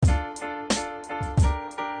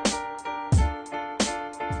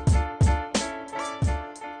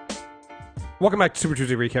Welcome back to Super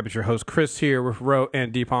Tuesday Recap. It's your host, Chris, here with Ro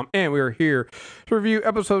and Deepom, and we are here to review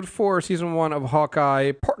episode 4, season 1 of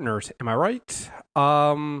Hawkeye Partners. Am I right?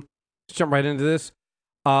 Let's jump right into this.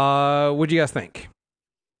 What do you guys think?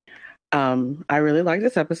 I really like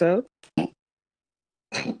this episode.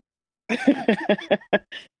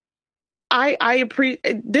 I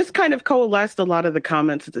appreciate this kind of coalesced a lot of the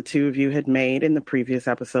comments that the two of you had made in the previous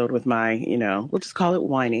episode with my, we'll just call it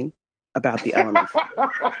whining about the elements.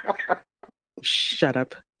 Shut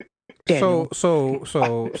up, Daniel.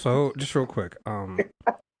 So, just real quick.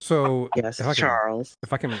 Yes, if Charles.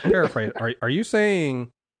 If I can paraphrase, are you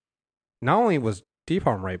saying not only was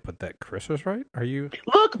Deepom right, but that Chris was right? Are you?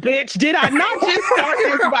 Look, bitch! Did I not just start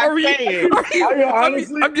this by saying?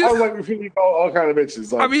 Honestly, I was like, if you call all kind of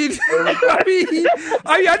bitches. Like,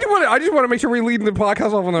 I just want to make sure we're leading the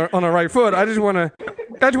podcast off on the right foot. I just want to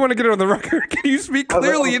get it on the record. Can you speak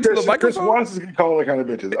clearly into the microphone? Chris wants to call all kind of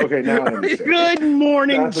bitches. Okay, now I understand. Good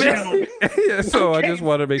morning, gentlemen. Yeah, so okay. I just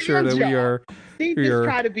want to make sure that we are. They just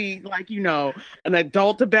try to be like, an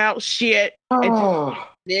adult about shit. And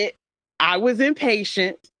I was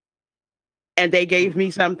impatient, and they gave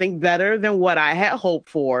me something better than what I had hoped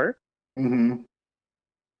for. Mm-hmm.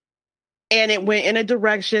 And it went in a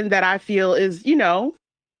direction that I feel is,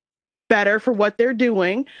 better for what they're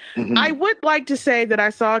doing. Mm-hmm. I would like to say that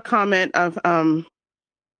I saw a comment of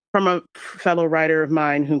from a fellow writer of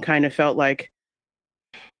mine who kind of felt like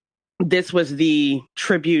this was the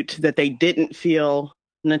tribute that they didn't feel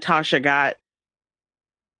Natasha got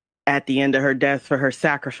at the end of her death for her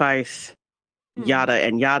sacrifice, yada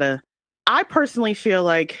and yada. I personally feel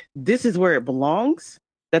like this is where it belongs.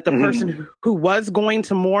 That the person who was going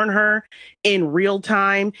to mourn her in real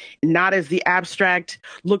time, not as the abstract,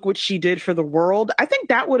 look what she did for the world. I think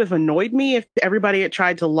that would have annoyed me if everybody had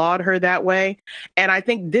tried to laud her that way. And I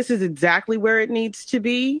think this is exactly where it needs to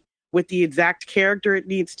be, with the exact character it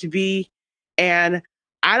needs to be. And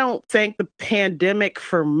I don't thank the pandemic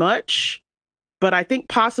for much, but I think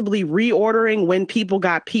possibly reordering when people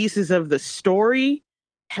got pieces of the story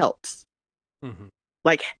helps. Mm-hmm.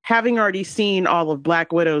 Like having already seen all of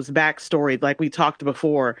Black Widow's backstory, like we talked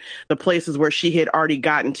before, the places where she had already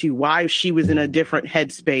gotten to, why she was in a different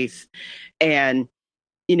headspace. And,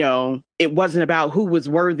 it wasn't about who was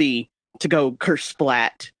worthy to go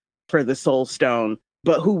kersplat for the Soul Stone,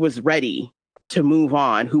 but who was ready to move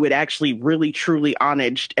on, who had actually really, truly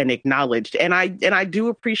honored and acknowledged. And I do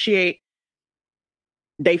appreciate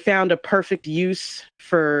they found a perfect use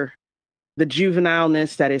for the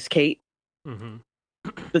juvenileness that is Kate. Mm-hmm.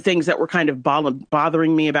 The things that were kind of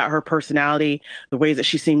bothering me about her personality, the ways that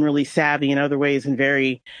she seemed really savvy in other ways and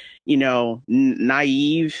very,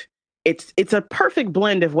 naive. It's a perfect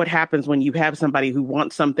blend of what happens when you have somebody who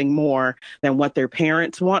wants something more than what their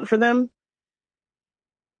parents want for them.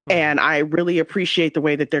 Mm-hmm. And I really appreciate the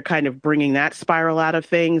way that they're kind of bringing that spiral out of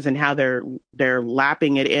things and how they're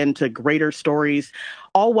lapping it into greater stories,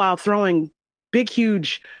 all while throwing big,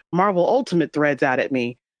 huge Marvel Ultimate threads out at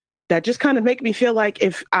me. That just kind of make me feel like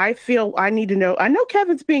if I feel I need to know, I know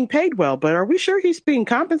Kevin's being paid well, but are we sure he's being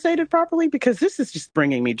compensated properly? Because this is just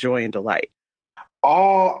bringing me joy and delight.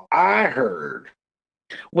 All I heard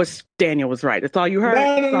was Daniel was right. That's all you heard?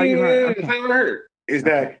 No, all you heard. That's all I heard is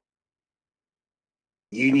that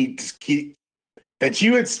you need to keep, that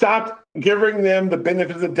you had stopped giving them the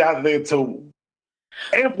benefit of the doubt that they had so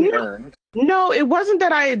amply earned. No, it wasn't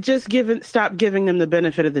that I had just stopped giving them the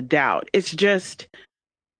benefit of the doubt. It's just,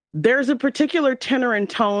 there's a particular tenor and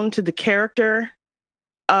tone to the character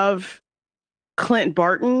of Clint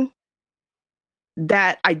Barton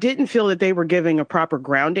that I didn't feel that they were giving a proper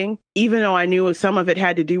grounding, even though I knew some of it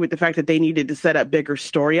had to do with the fact that they needed to set up bigger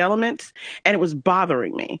story elements, and it was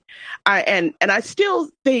bothering me. And I still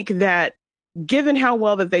think that given how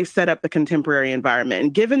well that they set up the contemporary environment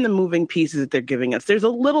and given the moving pieces that they're giving us, there's a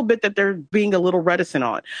little bit that they're being a little reticent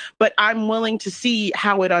on, but I'm willing to see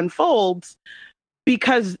how it unfolds,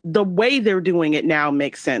 because the way they're doing it now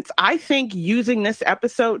makes sense. I think using this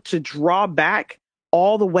episode to draw back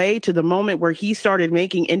all the way to the moment where he started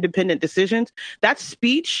making independent decisions, that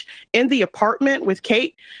speech in the apartment with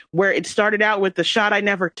Kate, where it started out with the shot I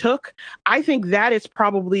never took, I think that is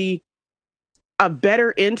probably a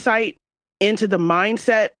better insight into the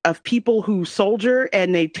mindset of people who soldier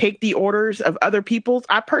and they take the orders of other people's.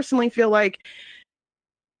 I personally feel like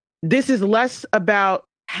this is less about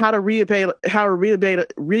how to rehabilitate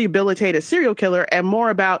a serial killer, and more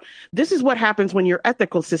about this is what happens when your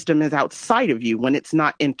ethical system is outside of you, when it's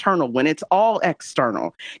not internal, when it's all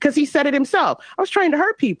external. Because he said it himself. I was trying to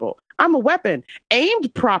hurt people. I'm a weapon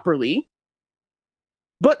aimed properly,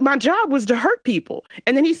 but my job was to hurt people.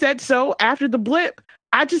 And then he said, so after the blip,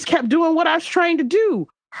 I just kept doing what I was trained to do,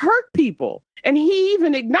 hurt people. And he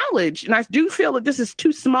even acknowledged, and I do feel that this is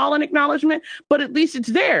too small an acknowledgement, but at least it's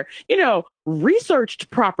there,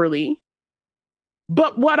 researched properly.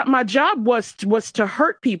 But what my job was to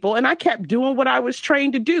hurt people, and I kept doing what I was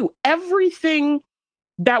trained to do. Everything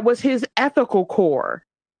that was his ethical core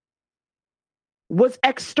was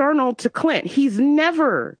external to Clint. He's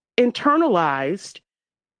never internalized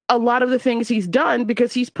a lot of the things he's done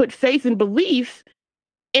because he's put faith and belief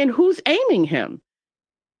in who's aiming him.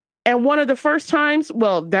 And one of the first times,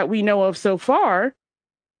 that we know of so far,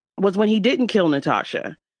 was when he didn't kill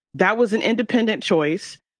Natasha. That was an independent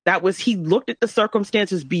choice. He looked at the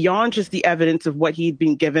circumstances beyond just the evidence of what he'd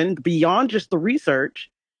been given, beyond just the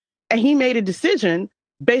research, and he made a decision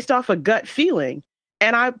based off a gut feeling.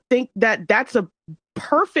 And I think that that's a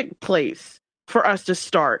perfect place for us to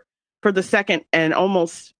start for the second and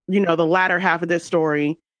almost, the latter half of this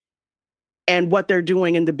story and what they're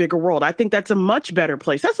doing in the bigger world. I think that's a much better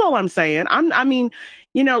place. That's all I'm saying. I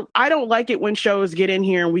don't like it when shows get in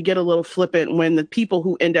here and we get a little flippant when the people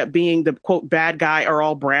who end up being the quote bad guy are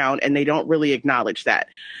all brown and they don't really acknowledge that.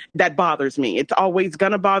 That bothers me. It's always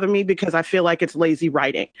going to bother me because I feel like it's lazy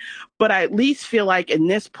writing. But I at least feel like in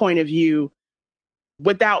this point of view,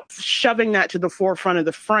 without shoving that to the forefront of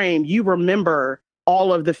the frame, you remember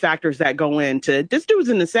all of the factors that go into this dude's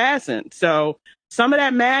an assassin. So some of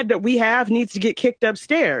that mad that we have needs to get kicked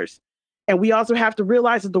upstairs. And we also have to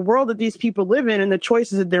realize that the world that these people live in and the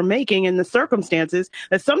choices that they're making and the circumstances,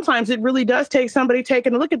 that sometimes it really does take somebody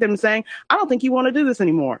taking a look at them and saying, I don't think you want to do this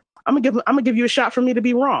anymore. I'm gonna give you a shot for me to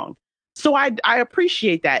be wrong. So I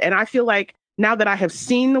appreciate that. And I feel like now that I have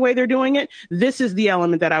seen the way they're doing it, this is the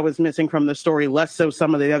element that I was missing from the story, less so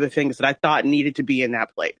some of the other things that I thought needed to be in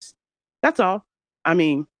that place. That's all.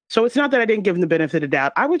 So it's not that I didn't give them the benefit of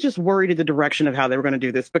doubt. I was just worried at the direction of how they were going to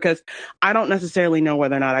do this because I don't necessarily know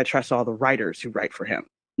whether or not I trust all the writers who write for him.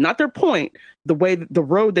 Not their point, the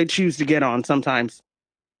road they choose to get on sometimes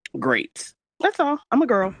grates. That's all. I'm a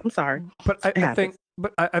girl. I'm sorry. But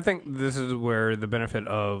I think this is where the benefit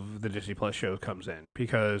of the Disney Plus show comes in,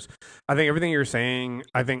 because I think everything you're saying,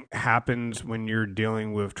 I think happens when you're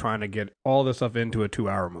dealing with trying to get all this stuff into a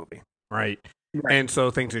 2-hour movie, right? Right. And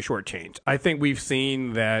so things are shortchanged. I think we've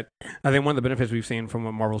seen that. I think one of the benefits we've seen from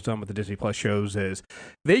what Marvel's done with the Disney Plus shows is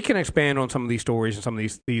they can expand on some of these stories and some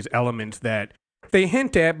of these elements that they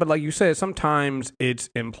hint at, but like you said, sometimes it's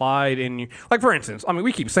implied in you. Like, for instance,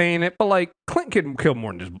 we keep saying it, but like Clint killed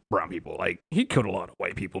more than just brown people. Like, he killed a lot of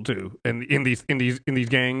white people too, and in these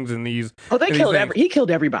gangs and these. Oh, he killed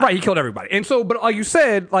everybody. Right, he killed everybody. And so, but like you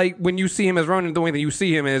said, like when you see him as Ronin, the way that you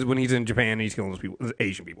see him is when he's in Japan and he's killing those people, those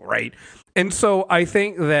Asian people, right? And so I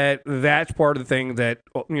think that that's part of the thing that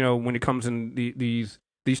when it comes in these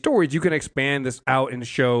stories, you can expand this out and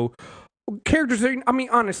show characters.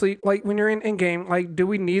 Honestly, like when you're in game, like, do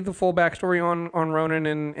we need the full backstory on Ronin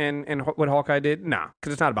and what Hawkeye did? Nah,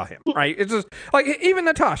 because it's not about him, right? It's just like even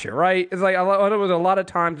Natasha, right? It's like there was a lot of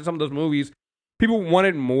times in some of those movies, people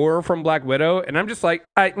wanted more from Black Widow, and I'm just like,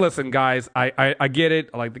 listen, guys, I get it,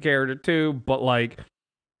 I like the character too, but like.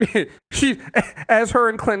 She, as her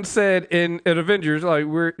and Clint said in Avengers, like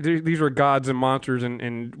these were gods and monsters,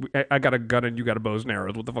 and I got a gun and you got a bows and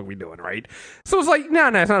arrows. What the fuck are we doing, right? So it's like, no,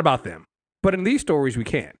 it's not about them. But in these stories, we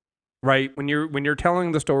can, right? When you're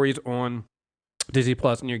telling the stories on Disney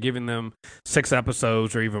Plus and you're giving them 6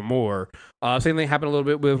 episodes or even more, same thing happened a little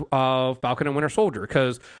bit with Falcon and Winter Soldier,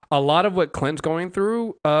 because a lot of what Clint's going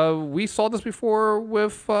through, we saw this before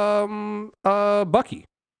with Bucky.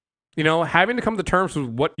 Having to come to terms with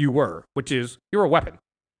what you were, which is you're a weapon.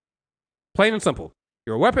 Plain and simple.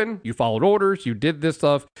 You're a weapon. You followed orders. You did this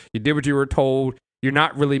stuff. You did what you were told. You're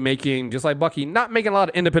not really making, just like Bucky, not making a lot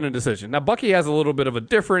of independent decisions. Now, Bucky has a little bit of a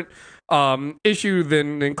different issue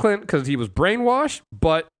than Clint because he was brainwashed,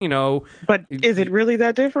 but, But is it really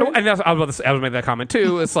that different? And I was about to make that comment,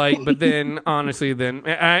 too. It's like, but then, honestly,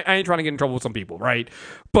 I ain't trying to get in trouble with some people, right?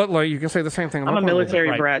 But, like, you can say the same thing about I'm a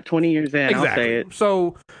military brat, 20 years in, exactly. I'll say it.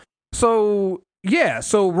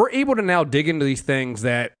 So we're able to now dig into these things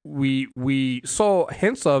that we saw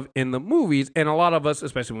hints of in the movies, and a lot of us,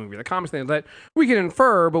 especially when we read the comics, things that we could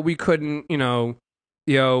infer, but we couldn't.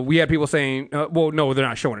 We had people saying, "Well, no, they're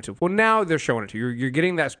not showing it to." Well, now they're showing it to you. You're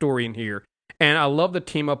getting that story in here, and I love the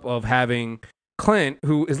team up of having Clint,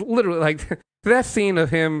 who is literally like. That scene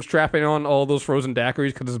of him strapping on all those frozen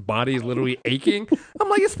daiquiris because his body is literally aching. I'm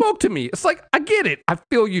like, it spoke to me. It's like, I get it. I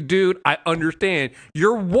feel you, dude. I understand.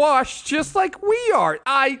 You're washed just like we are.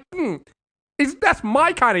 That's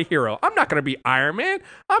my kind of hero. I'm not going to be Iron Man.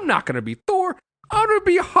 I'm not going to be Thor. I'm going to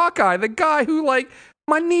be Hawkeye, the guy who, like,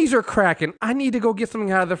 my knees are cracking. I need to go get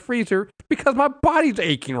something out of the freezer because my body's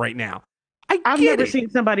aching right now. I've never seen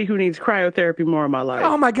somebody who needs cryotherapy more in my life.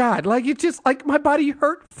 Oh my God. Like, it's just like my body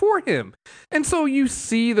hurt for him. And so you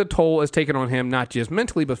see the toll is taken on him, not just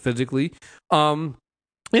mentally, but physically, in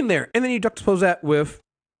there. And then you juxtapose that with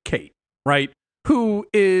Kate, right? Who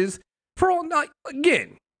is, for all, not,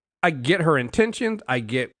 again, I get her intentions. I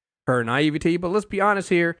get her naivety, but let's be honest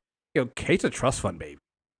here. Kate's a trust fund baby.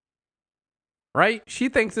 Right? She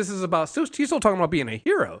thinks this is about, she's still talking about being a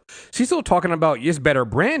hero. She's still talking about just better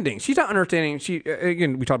branding. She's not understanding,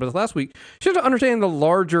 again, we talked about this last week, she's not understanding the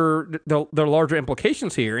larger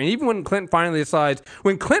implications here. And even when Clint finally decides,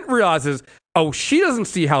 when Clint realizes, oh, she doesn't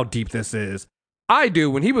see how deep this is, I do,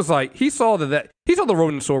 when he was like, he saw the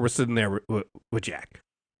rodent sword was sitting there with Jack.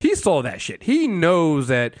 He saw that shit. He knows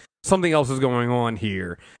that something else is going on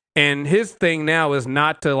here. And his thing now is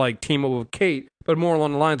not to like team up with Kate, but more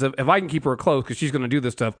along the lines of, if I can keep her close because she's going to do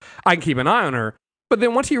this stuff, I can keep an eye on her. But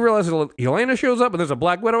then once he realizes Yelena shows up and there's a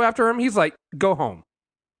Black Widow after him, he's like, go home.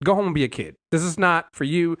 Go home and be a kid. This is not for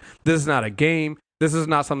you. This is not a game. This is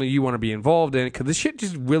not something you want to be involved in, because this shit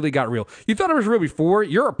just really got real. You thought it was real before.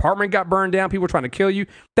 Your apartment got burned down. People were trying to kill you.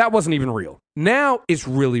 That wasn't even real. Now it's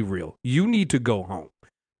really real. You need to go home.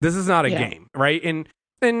 This is not a game, right? And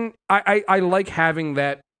I like having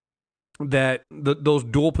those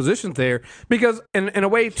dual positions there, because in a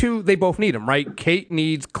way too, they both need them, right? Kate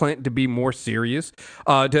needs Clint to be more serious,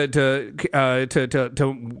 to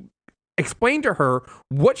explain to her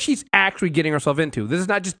what she's actually getting herself into. This is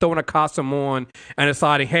not just throwing a costume on and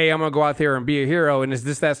deciding, hey, I'm gonna go out there and be a hero, and is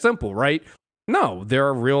this that simple, right? No, there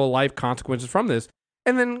are real life consequences from this.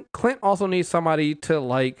 And then Clint also needs somebody to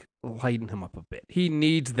like lighten him up a bit. He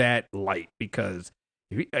needs that light, because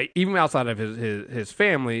even outside of his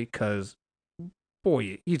family, because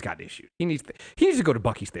boy, he's got issues. He needs to go to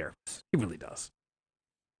Bucky's therapist. He really does.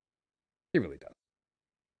 He really does.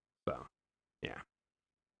 So, yeah.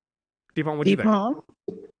 Deepon, what do you think?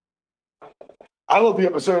 I love the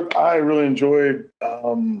episode. I really enjoyed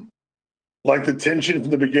like the tension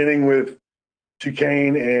from the beginning with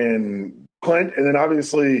Duquesne and Clint, and then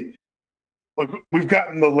obviously, like, we've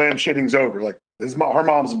gotten the lampshadings over. Like, her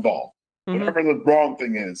mom's involved. Mm-hmm. Whatever the wrong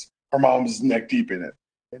thing is, her mom's neck deep in it.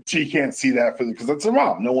 And she can't see that because that's her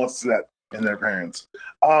mom. No one wants to see that in their parents.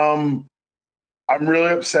 I'm really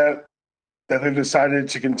upset that they've decided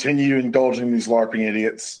to continue indulging these LARPing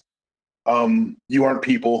idiots. You aren't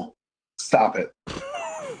people. Stop it.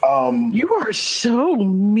 You are so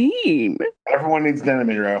mean. Everyone needs an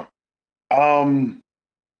enemy, Ro.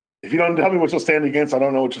 If you don't tell me what you'll stand against, I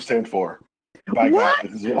don't know what you'll stand for. By God,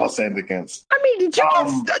 this is what I'll stand against. I mean, did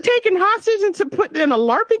you get taken hostage and to put in a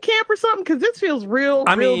LARPing camp or something? Because this feels real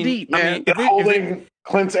deep, man. They're holding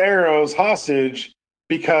Clint's arrows hostage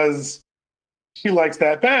because she likes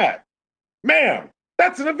that bag. Ma'am,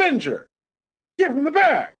 that's an Avenger. Give him the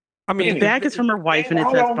bag. I mean, the bag is from her wife, and it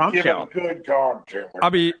says Bombshell. Good God, I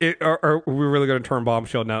mean, are we really going to turn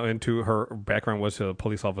Bombshell now into her background was a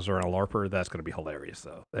police officer and a LARPer? That's going to be hilarious,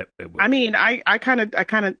 though. I mean, I kind of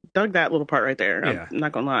dug that little part right there. Yeah. I'm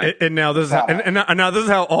not gonna lie. And now this is how, and now this is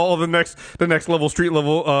how all the next level street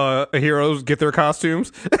level heroes get their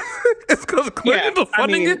costumes. It's because Clinton's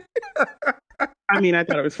funding it. I mean, I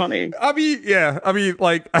thought it was funny. I mean,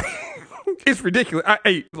 like, it's ridiculous.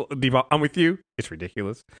 Hey, Diva, I'm with you. It's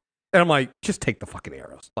ridiculous. And I'm like, just take the fucking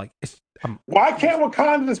arrows. Like, why can't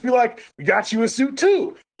Wakanda just be like, we got you a suit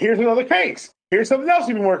too? Here's another case. Here's something else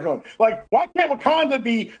you've been working on. Like, why can't Wakanda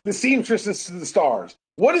be the seamstresses to the stars?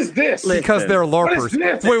 What is this? Because they're LARPers.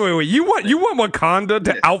 Wait. You want Wakanda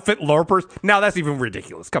to outfit LARPers? Now that's even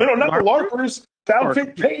ridiculous. Come on. Not the LARPers. To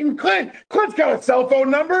outfit Peyton Clint. Clint's got a cell phone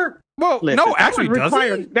number. Well, no, actually,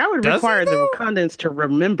 that would require the Wakandans to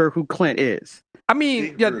remember who Clint is. I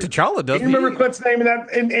mean, yeah, T'Challa does. You remember Clint's name in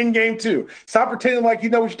that in game too. Stop pretending like you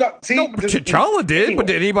know what you're talking. See, no, T'Challa did, anyway. But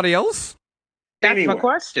did anybody else? That's my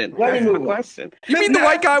question. That's my question. You mean the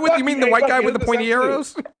white guy with the pointy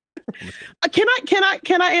arrows? Can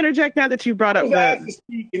I interject now that you brought up that?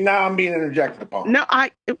 And now I'm being interjected upon. No,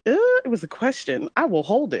 it was a question. I will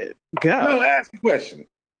hold it. Go. No, ask the question.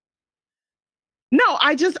 No,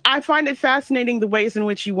 I find it fascinating the ways in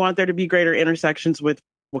which you want there to be greater intersections with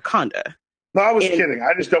Wakanda. No, I was kidding.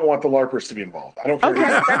 I just don't want the LARPers to be involved. I don't care.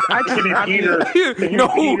 Okay. I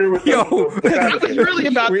was really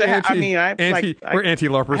about that. I mean, we're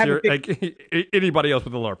anti-LARPers here. Like anybody else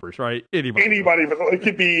with the LARPers, right? Anybody, but it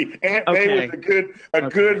could be Aunt May with a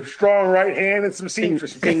good, strong right hand and some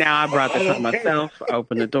seamstress. See, now I brought this up myself. I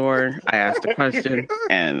opened the door. I asked a question,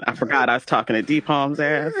 and I forgot I was talking to D-Palm's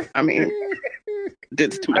ass. I mean,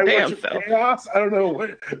 did to my damn self. Chaos? I don't know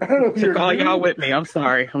what. I don't know if Took all y'all with me. I'm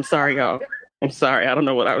sorry, y'all. I'm sorry. I don't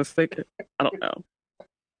know what I was thinking. I don't know.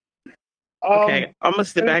 Okay, I'm gonna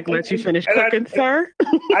sit back and let you finish cooking, sir.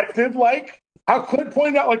 I did like how Clint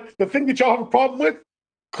pointed out, like, the thing that y'all have a problem with.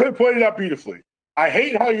 Clint pointed out beautifully. I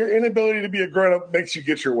hate how your inability to be a grown-up makes you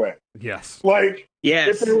get your way. Yes. Like, yes.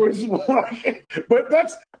 If there was one, but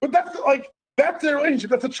that's like, that's their relationship.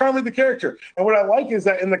 That's the charm of the character. And what I like is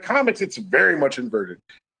that in the comics, it's very much inverted.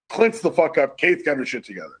 Clint's the fuck up. Kate's got her shit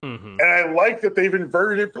together. Mm-hmm. And I like that they've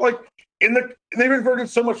inverted it. Like, they've inverted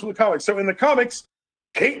so much from the comics. So in the comics,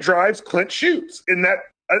 Kate drives, Clint shoots in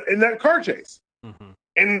that car chase. Mm-hmm.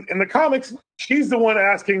 In the comics, she's the one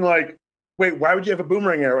asking, like, wait, why would you have a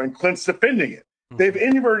boomerang arrow? And Clint's defending it. Mm-hmm. They've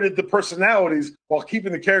inverted the personalities while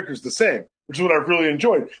keeping the characters the same, which is what I've really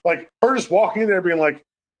enjoyed. Like, her just walking in there being like,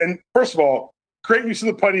 and first of all, great use of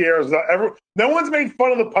the putty arrows. No one's made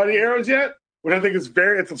fun of the putty arrows yet, which I think is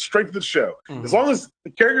it's a strength of the show. Mm-hmm. As long as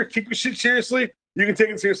the character keeps the shit seriously, you can take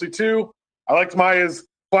it seriously too. I liked Maya's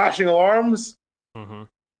flashing alarms. Mm-hmm.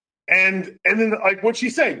 And then, like, what she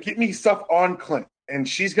said, get me stuff on Clint. And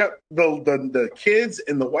she's got the kids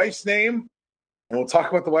and the wife's name. And we'll talk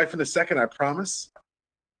about the wife in a second, I promise.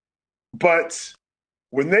 But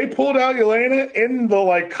when they pulled out Yelena in the,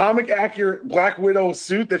 like, comic accurate Black Widow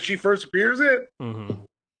suit that she first appears in, mm-hmm.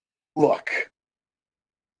 Look.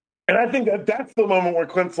 And I think that's the moment where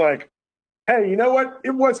Clint's like, hey, you know what?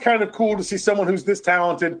 It was kind of cool to see someone who's this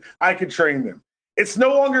talented. I could train them. It's no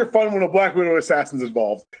longer fun when a Black Widow assassin's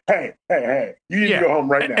involved. Hey, you need to go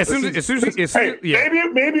home right now.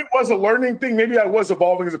 Maybe it was a learning thing. Maybe I was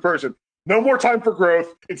evolving as a person. No more time for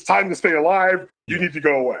growth. It's time to stay alive. You need to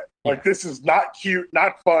go away. Like, this is not cute,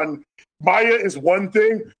 not fun. Maya is one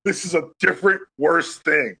thing. This is a different, worse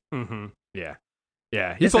thing. Mm-hmm. Yeah.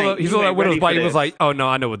 Yeah. He saw that Widow's body. He was like, oh, no,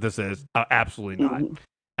 I know what this is. Absolutely not. Mm-hmm.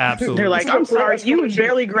 Absolutely. They're like, I'm sorry, you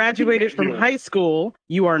barely graduated from high school.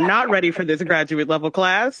 You are not ready for this graduate level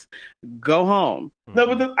class. Go home. No,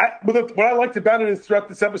 but what I liked about it is throughout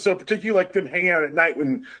this episode, particularly like them hanging out at night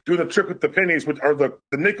when doing the trip with the pennies, which are the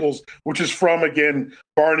nickels, which is from, again,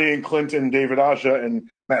 Barney and Clinton, David Aja, and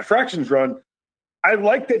Matt Fraction's run. I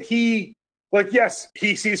like that he, like, yes,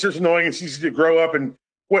 he sees her as annoying and sees her to grow up, and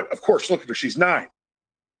of course, look at her, she's 9.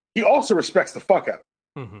 He also respects the fuck out of her.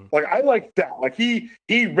 Mm-hmm. Like, I like that. Like, he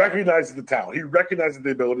recognizes the talent. He recognizes the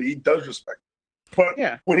ability. He does respect it. But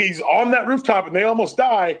when he's on that rooftop and they almost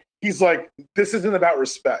die, he's like, this isn't about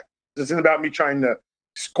respect. This isn't about me trying to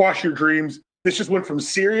squash your dreams. This just went from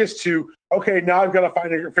serious to, okay, now I've got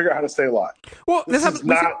to figure out how to stay alive. Well,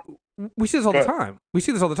 we see this all the time. We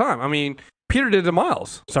see this all the time. I mean, Peter did it to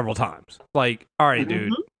Miles several times. Like, all right,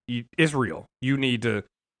 dude, it's real. You need to...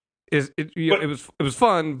 It was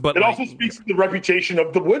fun, but it also speaks to the reputation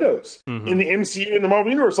of the widows in the MCU and the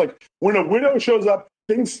Marvel Universe. Like, when a widow shows up,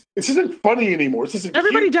 this isn't funny anymore.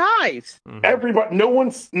 Everybody dies. Mm-hmm. Everybody, no one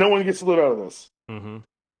gets to live out of this. Mm-hmm.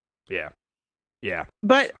 Yeah.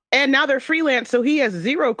 And now they're freelance, so he has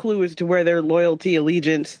zero clue as to where their loyalty,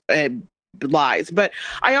 allegiance lies. But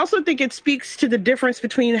I also think it speaks to the difference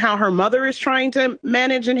between how her mother is trying to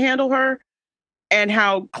manage and handle her, and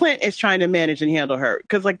how Clint is trying to manage and handle her.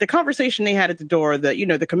 Because, like, the conversation they had at the door,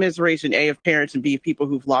 the commiseration, A, of parents, and B, of people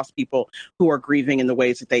who've lost people who are grieving in the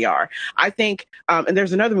ways that they are. I think, and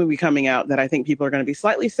there's another movie coming out that I think people are going to be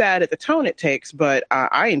slightly sad at the tone it takes, but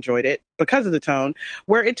I enjoyed it because of the tone,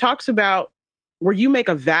 where it talks about where you make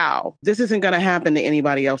a vow. This isn't going to happen to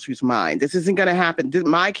anybody else who's mine. This isn't going to happen.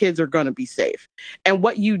 My kids are going to be safe. And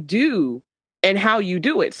what you do and how you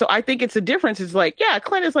do it. So I think it's a difference. It's like, yeah,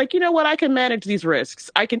 Clint is like, you know what? I can manage these risks.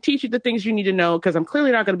 I can teach you the things you need to know because I'm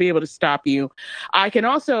clearly not going to be able to stop you. I can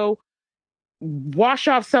also wash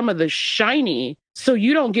off some of the shiny so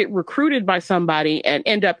you don't get recruited by somebody and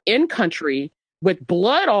end up in country with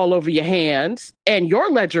blood all over your hands and your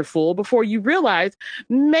ledger full before you realize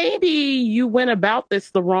maybe you went about this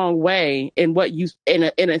the wrong way in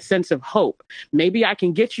a sense of hope. Maybe I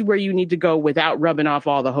can get you where you need to go without rubbing off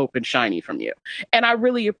all the hope and shiny from you. And I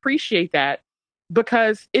really appreciate that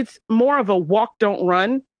because it's more of a walk, don't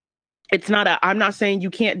run. It's not I'm not saying you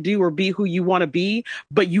can't do or be who you want to be,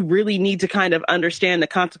 but you really need to kind of understand the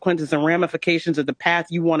consequences and ramifications of the path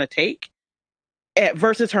you want to take.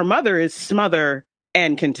 Versus her mother is smother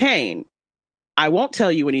and contain. I won't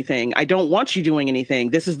tell you anything. I don't want you doing anything.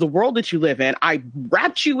 This is the world that you live in. I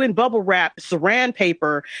wrapped you in bubble wrap, saran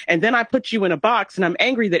paper, and then I put you in a box, and I'm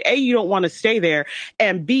angry that A, you don't want to stay there,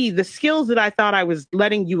 and B, the skills that I thought I was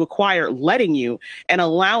letting you acquire, letting you and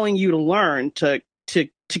allowing you to learn to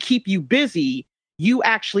keep you busy, you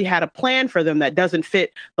actually had a plan for them that doesn't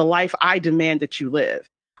fit the life I demand that you live.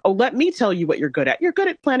 Oh, let me tell you what you're good at. You're good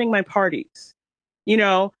at planning my parties,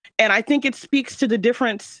 and I think it speaks to the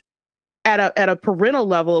difference at a parental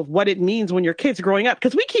level of what it means when your kid's growing up.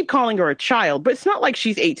 Because we keep calling her a child, but it's not like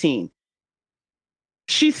she's 18.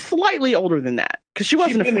 She's slightly older than that because she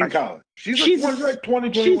wasn't a freshman. In college. She's like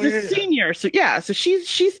 20, She's a senior. So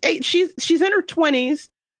she's in her 20s.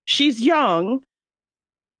 She's young.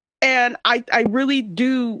 And I really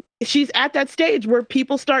do. She's at that stage where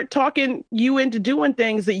people start talking you into doing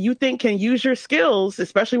things that you think can use your skills,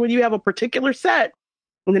 especially when you have a particular set.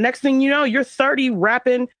 And the next thing you know, you're 30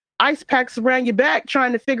 wrapping ice packs around your back,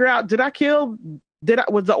 trying to figure out,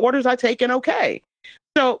 was the orders I taken okay?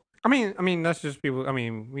 So, I mean, that's just people. I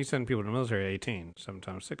mean, we send people to the military at 18,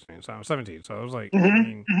 sometimes 16, sometimes 17. So I was like,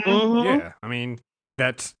 yeah, I mean,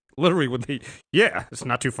 that's literally what it's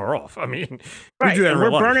not too far off. I mean, right.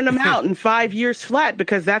 We're burning them out in 5 years flat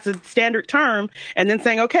because that's a standard term, and then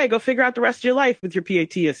saying, okay, go figure out the rest of your life with your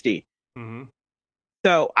PTSD. Mm-hmm.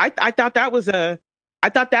 So I thought that was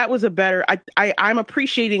a better.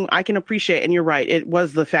 I can appreciate, and you're right. It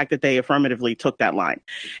was the fact that they affirmatively took that line.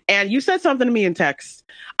 And you said something to me in text.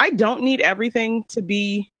 I don't need everything to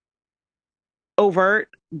be overt,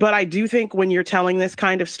 but I do think when you're telling this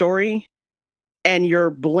kind of story and you're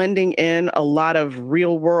blending in a lot of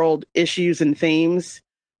real world issues and themes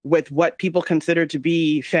with what people consider to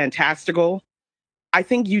be fantastical, I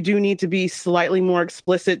think you do need to be slightly more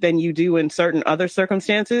explicit than you do in certain other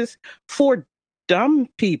circumstances for dumb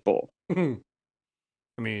people. I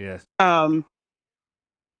mean, yes.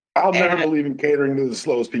 I'll never believe in catering to the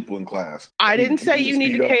slowest people in class. I didn't say you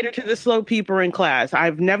need to cater to the slow people in class.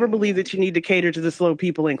 I've never believed that you need to cater to the slow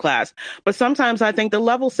people in class. But sometimes I think the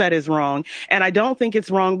level set is wrong. And I don't think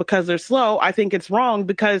it's wrong because they're slow. I think it's wrong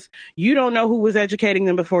because you don't know who was educating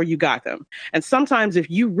them before you got them. And sometimes if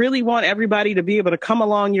you really want everybody to be able to come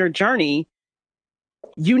along your journey,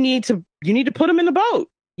 you need to put them in the boat.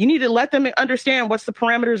 You need to let them understand what's the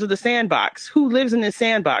parameters of the sandbox, who lives in this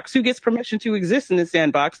sandbox, who gets permission to exist in this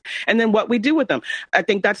sandbox, and then what we do with them. I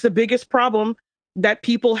think that's the biggest problem that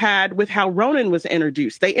people had with how Ronan was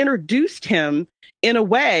introduced. They introduced him in a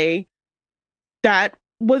way that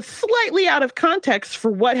was slightly out of context for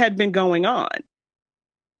what had been going on.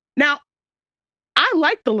 Now, I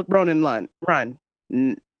like the Ronan run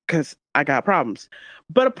because I got problems.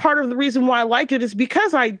 But a part of the reason why I liked it is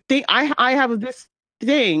because I think I have this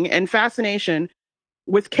thing and fascination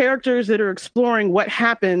with characters that are exploring what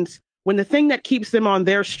happens when the thing that keeps them on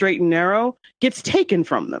their straight and narrow gets taken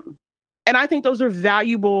from them. And I think those are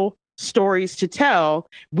valuable stories to tell.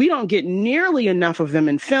 We don't get nearly enough of them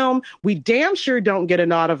in film. We damn sure don't get a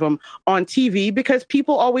lot of them on TV because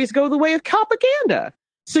people always go the way of propaganda.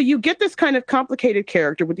 So you get this kind of complicated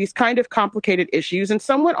character with these kind of complicated issues, and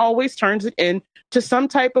someone always turns it into some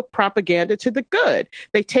type of propaganda to the good.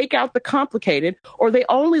 They take out the complicated, or they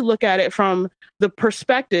only look at it from the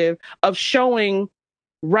perspective of showing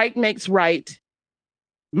right makes right,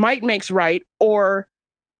 might makes right, or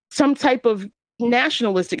some type of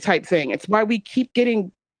nationalistic type thing. It's why we keep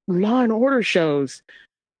getting Law and Order shows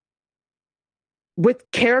with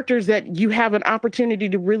characters that you have an opportunity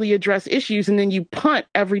to really address issues, and then you punt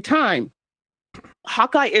every time.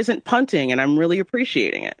 Hawkeye isn't punting, and I'm really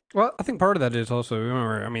appreciating it. Well, I think part of that is also,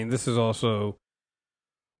 remember, I mean, this is also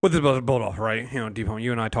what this is built off, right? You know, Deepon,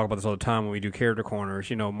 you and I talk about this all the time when we do character corners.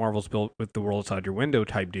 You know, Marvel's built with the world outside your window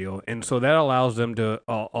type deal, and so that allows them to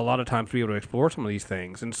a lot of times be able to explore some of these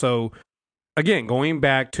things. And so, again, going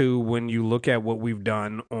back to when you look at what we've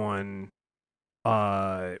done on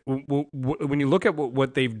when you look at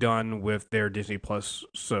what they've done with their Disney Plus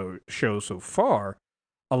shows so far,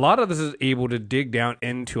 a lot of this is able to dig down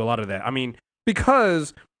into a lot of that. I mean,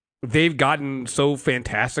 because they've gotten so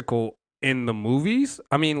fantastical in the movies.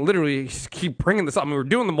 I mean, literally keep bringing this up. I mean, we're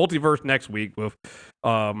doing the multiverse next week with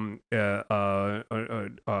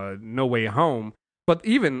No Way Home, but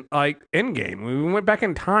even like Endgame, we went back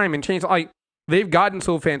in time and changed. Like, they've gotten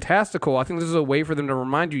so fantastical. I think this is a way for them to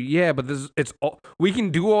remind you, yeah, but we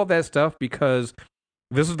can do all that stuff because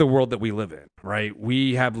this is the world that we live in, right?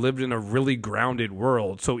 We have lived in a really grounded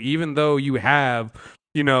world. So even though you have,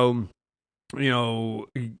 you know,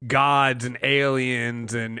 gods and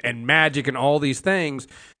aliens and magic and all these things,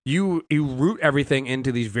 you root everything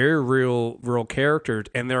into these very real characters,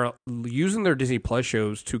 and they're using their Disney Plus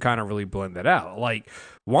shows to kind of really blend that out. Like,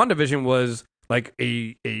 WandaVision was like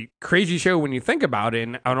a crazy show when you think about it,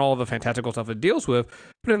 and all the fantastical stuff it deals with,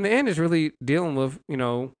 but in the end, it's really dealing with, you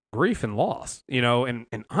know, grief and loss, you know, and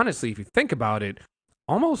honestly, if you think about it,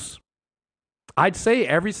 almost, I'd say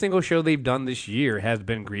every single show they've done this year has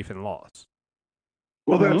been grief and loss.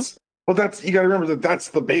 Well, that's you got to remember that's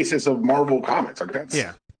the basis of Marvel comics. Like, that's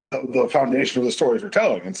the foundation of the stories we're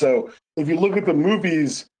telling. And so if you look at the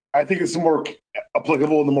movies, I think it's more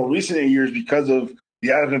applicable in the more recent years because of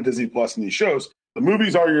the advent of Disney Plus and these shows. The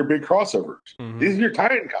movies are your big crossovers. Mm-hmm. These are your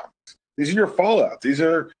tie-in comics. These are your Fallouts. These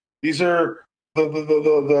are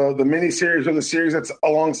the miniseries or the series that's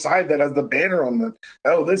alongside that has the banner on them.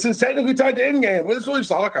 Oh, this is technically tied to Endgame. Well, this is really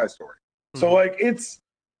just a Hawkeye story. Mm-hmm. So like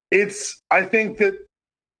it's I think that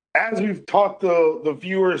as we've taught the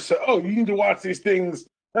viewers, oh, you need to watch these things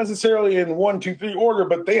necessarily in 1, 2, 3 order,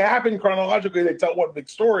 but they happen chronologically. They tell one big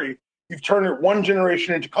story. You've turned it one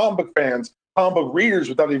generation into comic book fans, comic book readers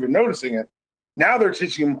without even noticing it. Now they're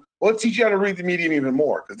teaching them, well, let's teach you how to read the medium even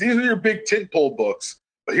more. Because these are your big tentpole books,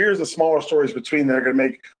 but here's the smaller stories between that are going to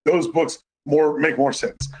make those books make more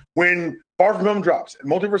sense. When Far From Home drops and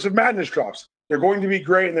Multiverse of Madness drops, they're going to be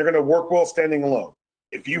great and they're going to work well standing alone.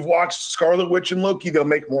 If you've watched Scarlet Witch and Loki, they'll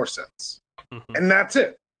make more sense. Mm-hmm. And that's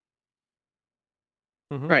it.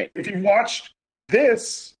 Mm-hmm. Right. If you've watched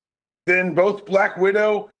this, then both Black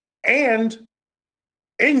Widow and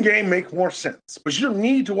Endgame make more sense. But you don't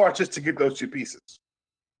need to watch this to get those two pieces.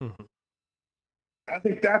 Mm-hmm. I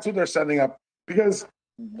think that's what they're setting up, because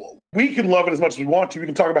we can love it as much as we want to. We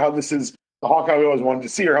can talk about how this is the Hawkeye we always wanted to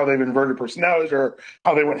see, or how they've inverted personalities, or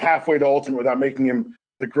how they went halfway to Ultimate without making him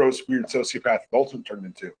the gross, weird sociopath that Ultimate turned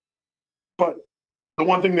into. But the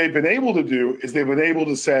one thing they've been able to do is they've been able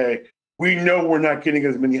to say, we know we're not getting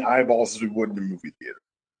as many eyeballs as we would in the movie theater.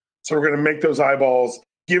 So we're going to make those eyeballs,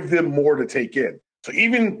 give them more to take in. So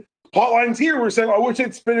even plot lines here, we're saying, I wish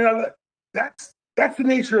they'd spin it out of that. That's the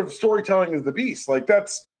nature of storytelling as the beast. Like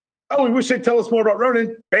we wish they'd tell us more about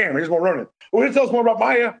Ronan. Bam, here's more Ronan. We wish they'd tell us more about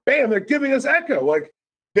Maya. Bam, they're giving us Echo. Like,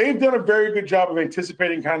 they've done a very good job of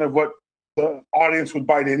anticipating kind of what the audience would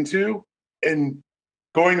bite into and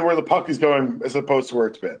going to where the puck is going as opposed to where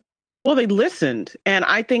it's been. Well, they listened. And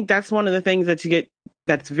I think that's one of the things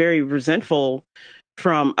that's very resentful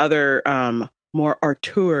from other more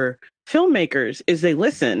auteur filmmakers, is they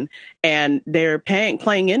listen and they're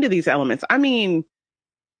playing into these elements. I mean,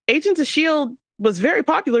 Agents of S.H.I.E.L.D. was very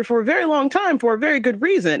popular for a very long time for a very good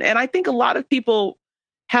reason. And I think a lot of people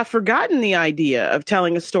have forgotten the idea of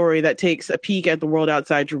telling a story that takes a peek at the world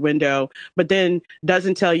outside your window, but then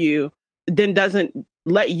doesn't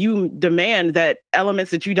let you demand that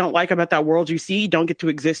elements that you don't like about that world you see don't get to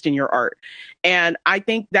exist in your art. And I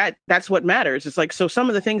think that's what matters. It's like, so some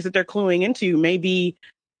of the things that they're cluing into may be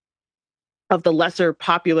of the lesser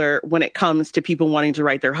popular when it comes to people wanting to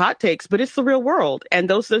write their hot takes, but it's the real world. And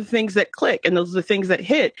those are the things that click, and those are the things that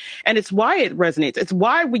hit. And it's why it resonates. It's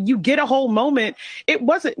why when you get a whole moment, it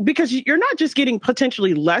wasn't because you're not just getting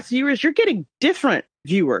potentially less viewers, you're getting different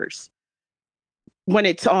viewers when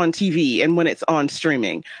it's on TV and when it's on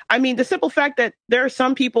streaming. I mean, the simple fact that there are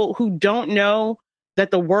some people who don't know that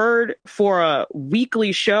the word for a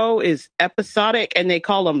weekly show is episodic, and they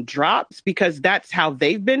call them drops because that's how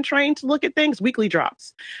they've been trained to look at things. Weekly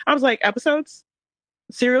drops. I was like, episodes?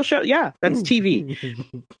 Serial show? Yeah, that's TV.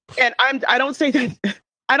 And I don't say that.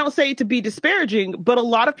 I don't say it to be disparaging, but a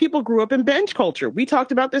lot of people grew up in binge culture. We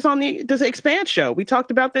talked about this on the Expanse show. We talked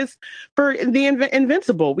about this for the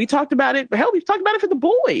Invincible. We talked about it. Hell, we've talked about it for The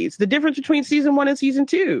Boys. The difference between season 1 and season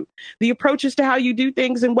 2, the approaches to how you do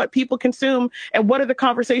things and what people consume and what are the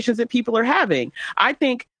conversations that people are having. I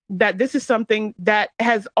think that this is something that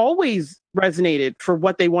has always resonated for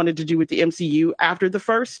what they wanted to do with the MCU after the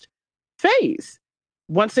first phase.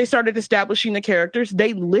 Once they started establishing the characters,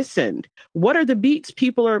 they listened. What are the beats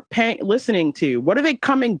people are listening to? What are they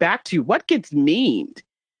coming back to? What gets memed?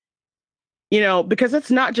 Because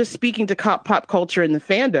it's not just speaking to pop culture and the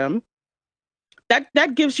fandom.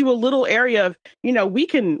 That gives you a little area of, we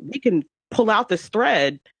can pull out this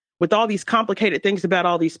thread with all these complicated things about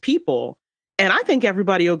all these people. And I think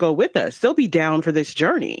everybody will go with us. They'll be down for this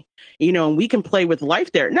journey, and we can play with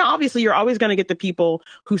life there. Now, obviously, you're always going to get the people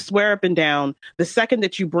who swear up and down the second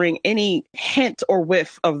that you bring any hint or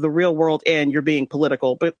whiff of the real world in, you're being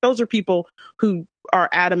political. But those are people who are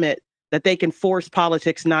adamant that they can force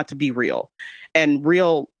politics not to be real and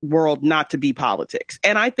real world not to be politics.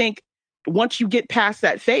 And I think once you get past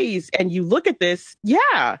that phase and you look at this,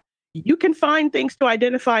 yeah, you can find things to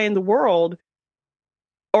identify in the world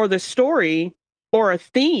or the story or a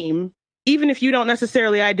theme, even if you don't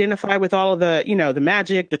necessarily identify with all of the, the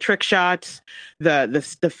magic, the trick shots,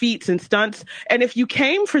 the feats and stunts. And if you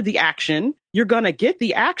came for the action, you're going to get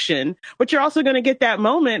the action, but you're also going to get that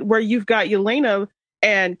moment where you've got Yelena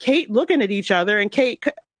and Kate looking at each other, and Kate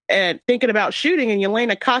and thinking about shooting, and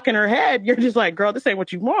Yelena cocking her head. You're just like, girl, this ain't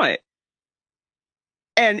what you want.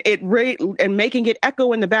 And and making it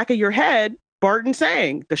echo in the back of your head, Barton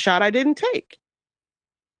saying, the shot I didn't take.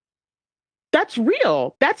 That's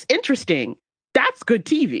real. That's interesting. That's good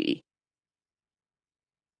TV.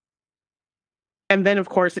 And then, of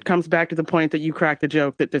course, it comes back to the point that you cracked the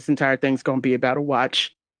joke that this entire thing's going to be about a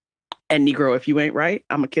watch. And Negro, if you ain't right,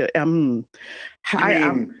 I'm a kid. You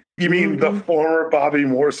mean the former Bobby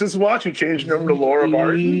Morse's watch who changed over to Laura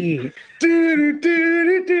Barton? And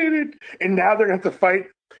now they're going to have to fight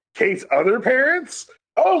Kate's other parents?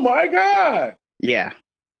 Oh, my God. Yeah.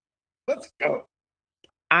 Let's go.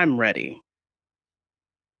 I'm ready.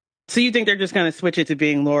 So you think they're just going to switch it to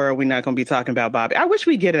being Laura? We're not going to be talking about Bobby. I wish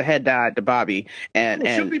we get a head nod to Bobby. And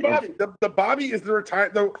it should be Bobby. The Bobby is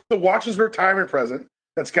the watch is the retirement present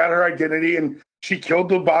that's got her identity, and she killed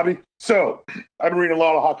the Bobby. So I've been reading a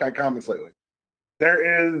lot of Hawkeye comics lately.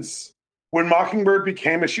 There is, when Mockingbird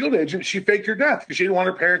became a SHIELD agent, she faked her death because she didn't want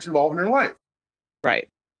her parents involved in her life. Right.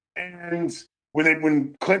 And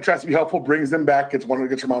when Clint tries to be helpful, brings them back, gets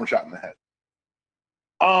her mom shot in the head.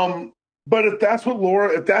 But if that's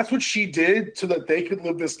what she did so that they could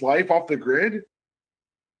live this life off the grid,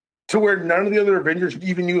 to where none of the other Avengers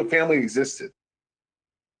even knew a family existed,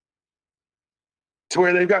 to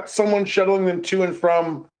where they've got someone shuttling them to and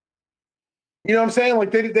from, you know what I'm saying?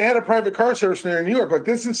 Like they had a private car service there in New York. Like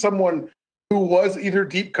this is someone who was either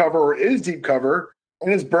deep cover or is deep cover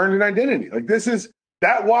and has burned an identity. Like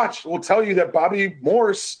that watch will tell you that Bobby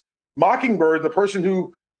Morse, Mockingbird, the person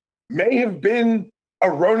who may have been a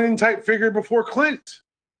Ronin type figure before Clint.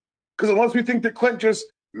 Because unless we think that Clint just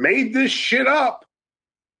made this shit up,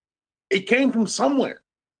 it came from somewhere.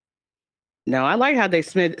 No, I like how they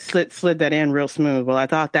slid that in real smooth. Well, I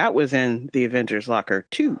thought that was in the Avengers locker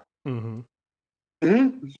too. Mm-hmm.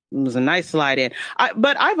 Mm-hmm. It was a nice slide in.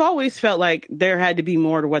 But I've always felt like there had to be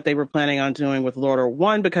more to what they were planning on doing with Laura.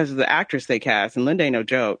 One, because of the actress they cast, and Linda ain't no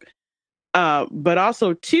joke. But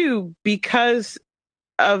also, two, because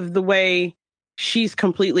of the way she's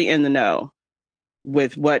completely in the know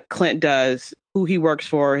with what Clint does, who he works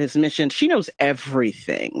for, his mission. She knows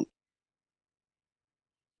everything.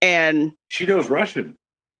 And she knows Russian.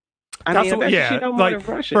 I mean, she knows more than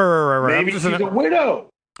Russian. Right. Maybe she's a widow.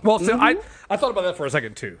 Well, so I thought about that for a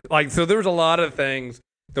second too. Like, so there was a lot of things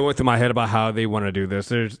that went through my head about how they want to do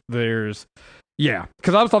this. There's yeah,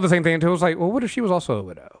 because I was thought the same thing too. I was like, well, what if she was also a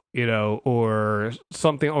widow, or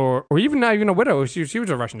something, or even not even a widow? She was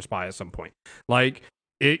a Russian spy at some point. Like,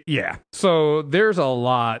 yeah. So there's a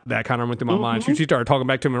lot that kind of went through my mind. She started talking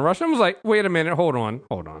back to him in Russian. I was like, wait a minute, hold on.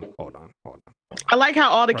 I like how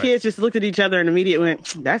all the kids just looked at each other and immediately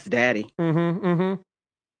went, "That's Daddy."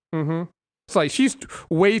 It's like she's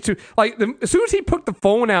way too as soon as he put the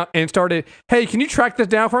phone out and started, hey, can you track this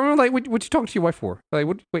down for me? I'm like, what you talking to your wife for? Like,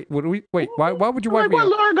 why would your wife? What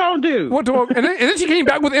Laura gonna do? And then she came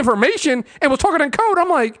back with information and was talking in code. I'm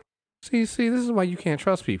like, see, this is why you can't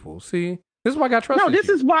trust people. See, this is why I got trust. No, this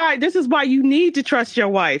is why you need to trust your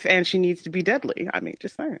wife, and she needs to be deadly. I mean,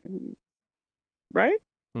 just saying, right?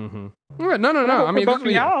 Mm-hmm. No. I mean,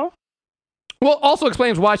 y'all. Well, also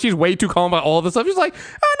explains why she's way too calm about all this stuff. She's like,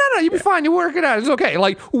 oh, no, you'll be fine. You work it out. It's okay.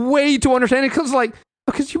 Like, way too understanding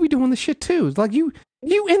because you be doing the shit too. It's like, you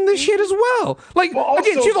in the shit as well. Like, also,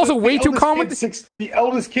 again, she's also way too calm. The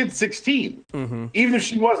eldest kid's 16. Mm-hmm. Even if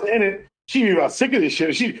she wasn't in it, she'd be about sick of this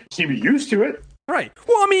shit. She'd be used to it. Right.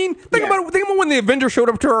 Well, I mean, think about when the Avengers showed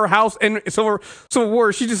up to her house in Civil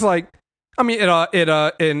War. She's just like, I mean,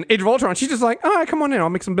 in Age of Ultron, she's just like, all right, come on in, I'll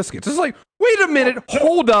make some biscuits. It's like, wait a minute,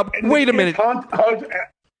 hold up, wait a minute. I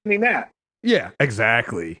mean that. Yeah,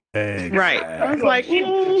 exactly. Right. I was like,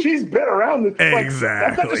 she's been around this.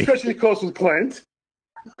 Exactly. That's not especially close with Clint.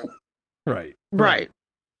 Right.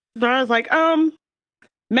 So I was like,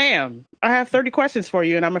 ma'am, I have 30 questions for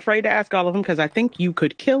you, and I'm afraid to ask all of them because I think you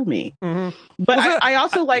could kill me. Mm-hmm. But I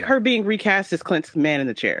also like her being recast as Clint's man in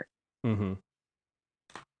the chair. Mm-hmm.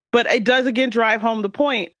 But it does again drive home the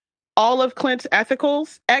point. All of Clint's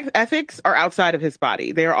ethics are outside of his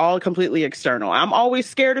body. They are all completely external. I'm always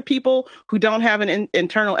scared of people who don't have an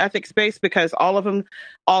internal ethics base because all of them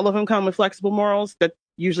come with flexible morals. That's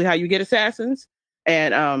usually how you get assassins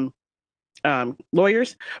and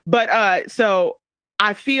lawyers. But so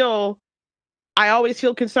I always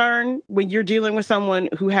feel concerned when you're dealing with someone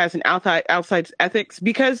who has an outside ethics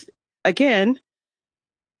because again.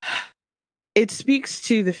 It speaks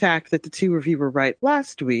to the fact that the two of you were right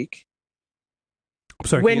last week. I'm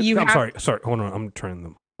sorry. Sorry. Hold on. I'm trying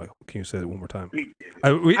them. Can you say that one more time? It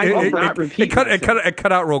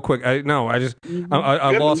cut out real quick. I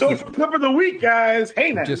lost social clip of the week, guys.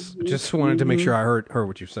 Hey, now. Just wanted to make sure I heard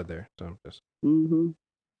what you said there. So just. You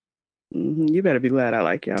better be glad I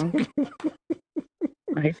like y'all.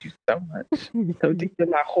 I hate you so much. So deep in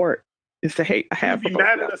my heart is the hate I have. You'd be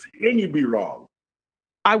mad at us and you'd be wrong.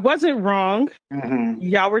 I wasn't wrong. Mm-hmm.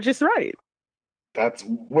 Y'all were just right. That's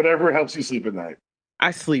whatever helps you sleep at night.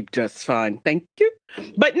 I sleep just fine. Thank you.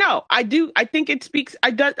 But no, I think it speaks.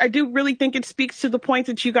 I do really think it speaks to the points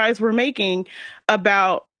that you guys were making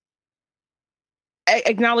about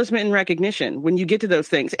acknowledgement and recognition when you get to those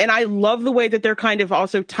things. And I love the way that they're kind of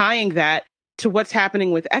also tying that to what's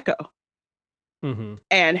happening with Echo. Mm-hmm.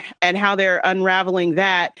 And how they're unraveling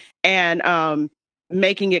that and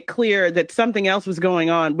making it clear that something else was going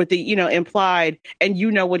on with the, implied, and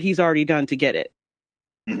what he's already done to get it.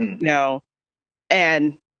 Mm-hmm.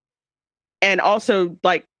 And also,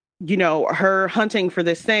 like, her hunting for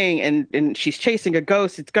this thing and she's chasing a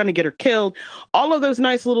ghost, it's going to get her killed. All of those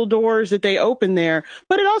nice little doors that they open there,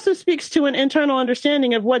 but it also speaks to an internal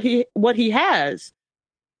understanding of what he has.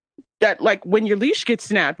 That, like, when your leash gets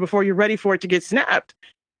snapped before you're ready for it to get snapped,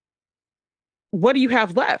 what do you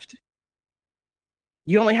have left?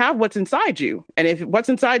 You only have what's inside you. And if what's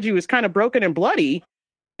inside you is kind of broken and bloody,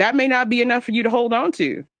 that may not be enough for you to hold on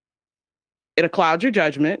to. It'll cloud your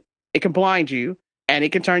judgment. It can blind you. And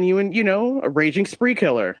it can turn you in, a raging spree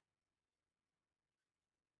killer.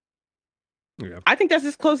 Yeah. I think that's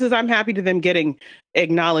as close as I'm happy to them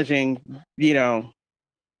acknowledging,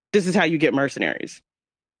 this is how you get mercenaries.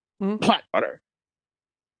 Mm-hmm. Blackwater.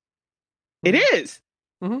 It is.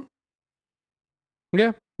 Mm-hmm.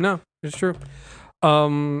 Yeah, no, it's true.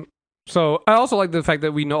 So I also like the fact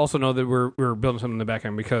that we also know that we're building something in the back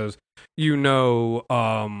end because who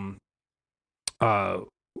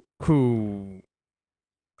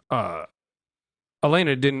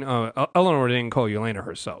Eleanor didn't call Elena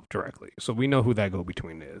herself directly, so we know who that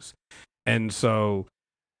go-between is, and so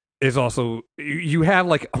it's also you have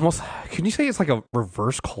like almost, can you say it's like a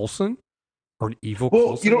reverse Coulson or an evil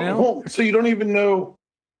Coulson now? So you don't even know.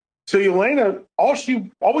 So Elena, all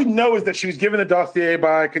we know is that she was given a dossier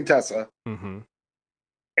by Contessa, mm-hmm.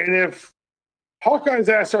 and if Hawkeye's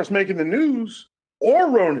ass starts making the news,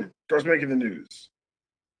 or Ronan starts making the news,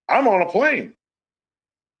 I'm on a plane.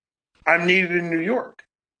 I'm needed in New York.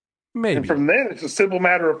 Maybe. And from then, it's a simple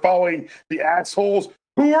matter of following the assholes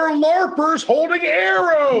who are LARPers holding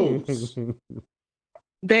arrows.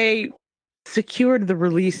 They secured the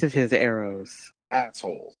release of his arrows.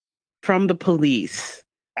 Assholes. From the police.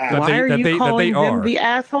 Why are you calling them the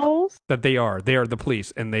assholes? That they are. They are the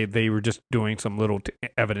police, and they were just doing some little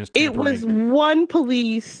evidence tampering. It was one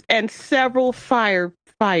police and several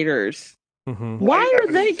firefighters. Mm-hmm. Why are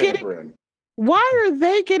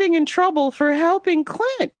they getting in trouble for helping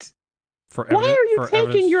Clint? Why are you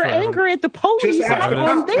taking your anger at the police? Just ask the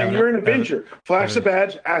cops. You're an Avenger. Flash the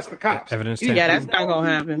badge. Ask the cops. Evidence. Yeah, that's not gonna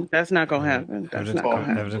happen. That's not gonna happen.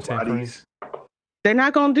 Evidence tampering. They're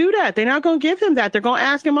not going to do that. They're not going to give him that. They're going to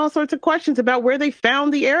ask him all sorts of questions about where they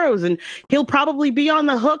found the arrows, and he'll probably be on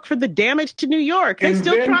the hook for the damage to New York. They're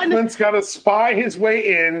still trying to. Clint's got to spy his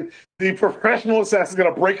way in. The professional assassin's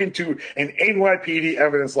going to break into an NYPD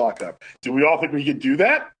evidence lockup. Do we all think we could do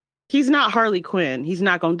that? He's not Harley Quinn. He's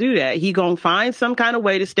not going to do that. He's going to find some kind of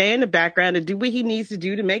way to stay in the background and do what he needs to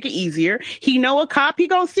do to make it easier. He know a cop. He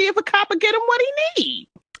going to see if a cop will get him what he needs.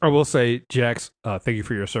 I will say, Jax, thank you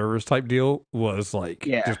for your service type deal was like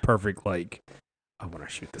just perfect. Like, I want to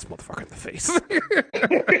shoot this motherfucker in the face.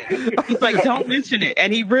 He's like, don't mention it.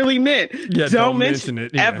 And he really meant, don't mention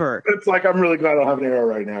it ever. It's like, I'm really glad I don't have an arrow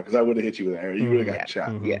right now because I would have hit you with an arrow. You would have got shot.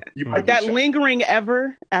 Mm-hmm. Yeah. Like that lingering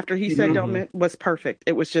ever after he said don't mention was perfect.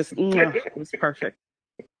 It was just, it was perfect.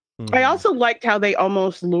 Mm-hmm. I also liked how they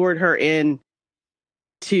almost lured her in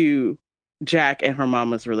to Jack and her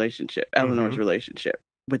mama's relationship, Eleanor's relationship.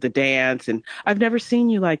 With the dance, and I've never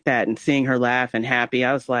seen you like that, and seeing her laugh and happy,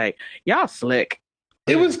 I was like, y'all slick.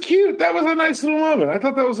 It was cute. That was a nice little moment. I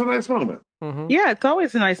thought that was a nice moment. Mm-hmm. Yeah, it's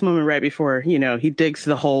always a nice moment right before, he digs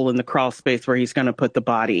the hole in the crawl space where he's going to put the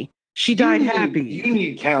body. She died happy. You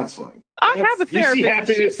need counseling. I have a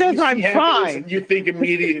therapist. She says I'm fine. You think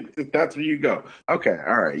immediately that's where you go. Okay,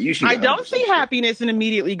 all right. You should. I don't see happiness and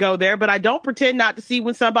immediately go there, but I don't pretend not to see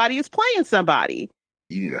when somebody is playing somebody.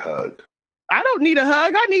 You need a hug. I don't need a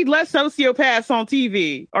hug. I need less sociopaths on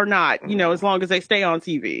TV or not, as long as they stay on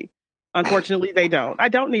TV. Unfortunately, they don't. I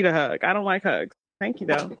don't need a hug. I don't like hugs. Thank you,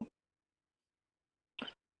 though.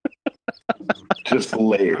 Just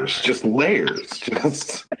layers.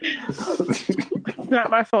 It's not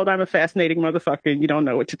my fault. I'm a fascinating motherfucker and you don't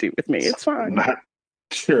know what to do with me. It's fine.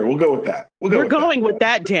 Sure, we'll go with that. We're going with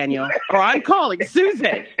that, Daniel. Or I'm calling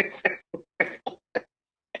Susan.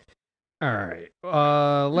 All right.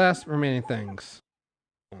 Last remaining things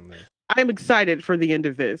on this. I'm excited for the end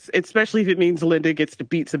of this, especially if it means Linda gets to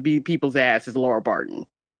beat some people's ass as Laura Barton.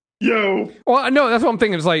 Yo. Well, no, that's what I'm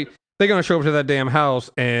thinking. It's like they're gonna show up to that damn house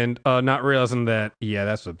and not realizing that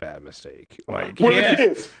that's a bad mistake. Like, what are the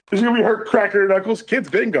kids? There's gonna be her cracking her knuckles. Kids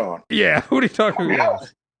been gone. Yeah, who are you talking about?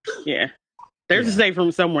 Yeah. There's a save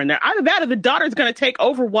from somewhere in there. Either that or the daughter's going to take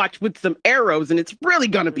Overwatch with some arrows, and it's really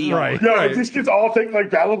going to be right. No, if these kids all take like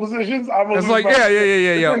battle positions, it's like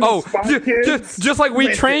yeah. Oh, just like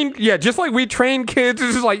we trained, just like we train kids.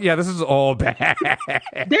 It's just like this is all bad.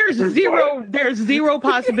 There's zero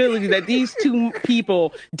possibility that these two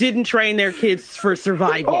people didn't train their kids for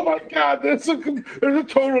survival. Oh my God, there's a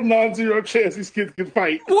total non-zero chance these kids can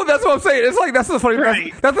fight. Well, that's what I'm saying. It's like that's the funny.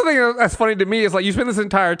 Right. That's the thing that's funny to me is like you spend this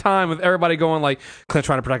entire time with everybody going like Clint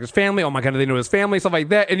trying to protect his family. Oh my God, they know his family, stuff like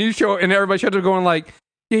that. And you show, and everybody shows up going like,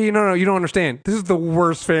 no, you don't understand. This is the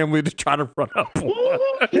worst family to try to run up on.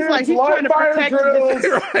 He's trying to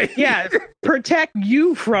protect protect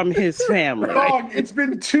you from his family. Oh, it's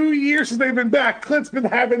been 2 years since they've been back. Clint's been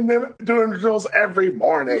having them doing drills every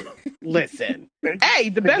morning. Listen, hey,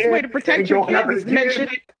 the best way to protect your kids is to make sure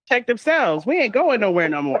they protect themselves. We ain't going nowhere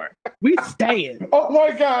no more. We staying. Oh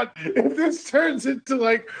my God, if this turns into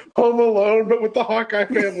like Home Alone, but with the Hawkeye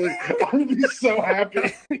family, I'm gonna be so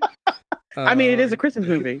happy. I mean, it is a Christmas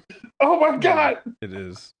movie. Oh my God, it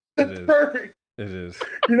is. That's perfect. It is.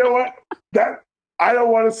 You know what? I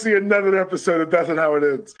don't want to see another episode if that's not how it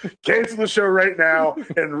ends. Cancel the show right now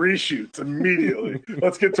and reshoots immediately.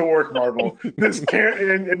 Let's get to work, Marvel. This can't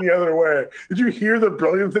end any other way. Did you hear the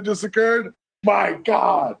brilliance that just occurred? My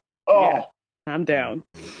God. Oh, yeah, I'm down.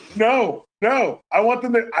 No. I want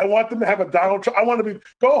them to have a Donald Trump. I want to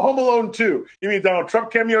go Home Alone 2. You mean Donald Trump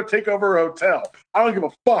cameo, take over a hotel. I don't give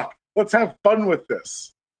a fuck. Let's have fun with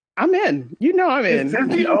this. I'm in. You know I'm in. Does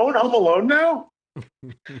Disney own Home Alone now?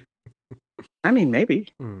 I mean, maybe.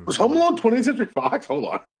 Was Home Alone 20th Century Fox? Hold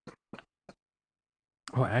on.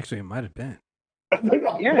 Oh, actually, it might have been. I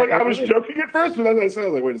was joking at first, but then I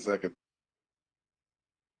said, wait a second.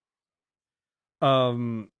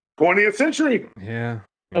 20th Century. Yeah.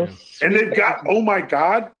 Oh, and they've got, oh my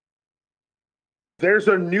God, there's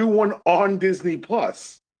a new one on Disney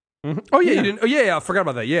Plus. Mm-hmm. Oh yeah, you didn't. Oh yeah, I forgot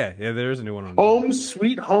about that. Yeah, there is a new one on Home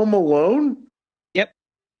Sweet Home Alone. Yep.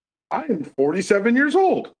 I am 47 years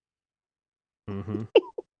old. Mm-hmm.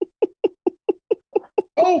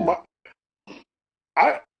 Oh my!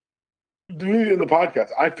 I doing it in the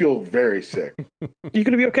podcast. I feel very sick. You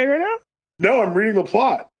gonna be okay right now? No, I'm reading the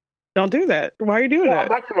plot. Don't do that. Why are you doing that? I'm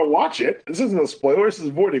not going to watch it. This isn't a spoiler. This is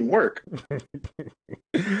avoiding work.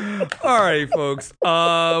 All right, folks. We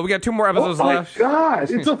got 2 more episodes left. Oh my God,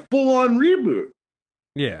 it's a full-on reboot.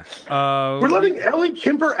 Yeah. We're letting Ellie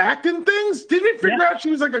Kemper act in things? Did we figure out she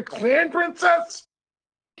was like a clan princess?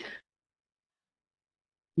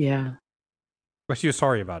 Yeah. But she was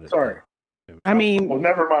sorry about it. Sorry. I mean, well,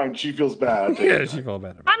 never mind. She feels bad. Yeah, she felt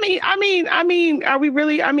bad. I mean, are we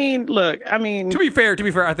really? I mean, look. I mean, to be fair,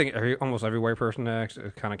 I think almost every white person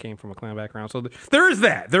kind of came from a clan background. So there is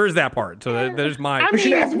that. There is that part. So there's my. We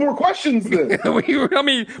should ask more questions then. I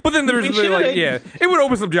mean, but then there's it would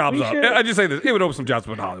open some jobs up. I just say this: it would open some jobs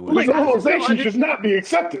up in Hollywood. This normalization should not be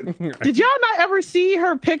accepted. Did y'all not ever see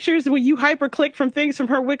her pictures when you hyperclick from things from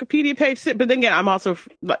her Wikipedia page? But then again, I'm also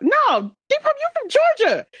like, no. You're from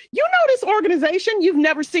Georgia. You know this organization. You've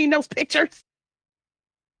never seen those pictures.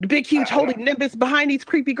 The big, huge, holy nimbus behind these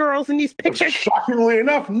creepy girls in these pictures. Shockingly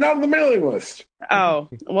enough, not on the mailing list. Oh,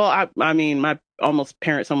 well, I mean, my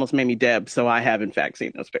parents almost made me Deb, so I have, in fact,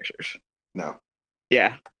 seen those pictures. No.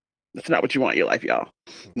 Yeah. That's not what you want in your life, y'all.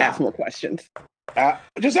 No. Ask more questions.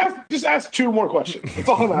 Just ask 2 more questions. That's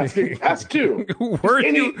all I'm asking. Ask 2.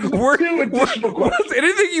 Anything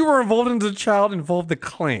you were involved in as a child involved the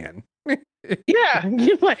Klan. Yeah,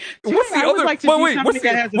 you're like, what's the other? Like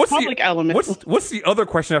What's the other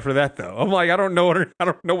question after that, though? I'm like, I don't know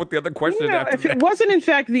what the other question is. If it wasn't, in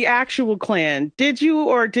fact, the actual Klan, did you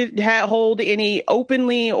or did hold any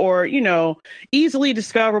openly or easily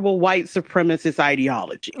discoverable white supremacist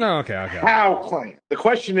ideology? No, okay. How Klan? The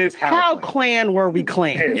question is how Klan were we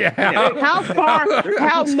Klan? Yeah. How far?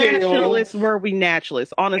 How nationalist were we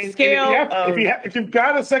nationalists on a scale? If you've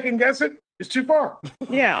got to second guess it. It's too far.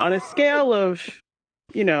 Yeah, on a scale of,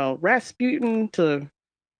 Rasputin to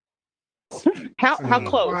how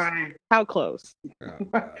close? How close?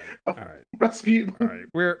 All right, Rasputin. All right,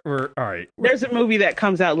 we're all right. There's a movie that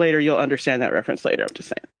comes out later. You'll understand that reference later. I'm just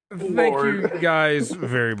saying. Thank you guys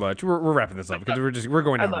very much. We're wrapping this up because we're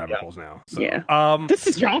going down rabbit holes now. So, yeah. This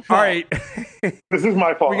is your fault. All right. This is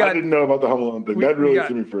my fault. I didn't know about the Home Alone thing. That really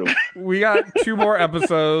threw me for a We got 2 more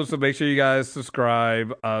episodes, so make sure you guys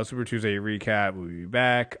subscribe. Super Tuesday recap. We'll be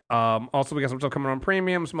back. Also, we got some stuff coming on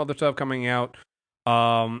premium, some other stuff coming out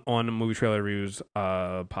on the Movie Trailer Reviews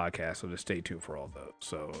podcast. So just stay tuned for all those.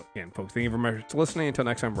 So again, folks, thank you very much for listening. Until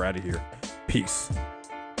next time, we're out of here. Peace.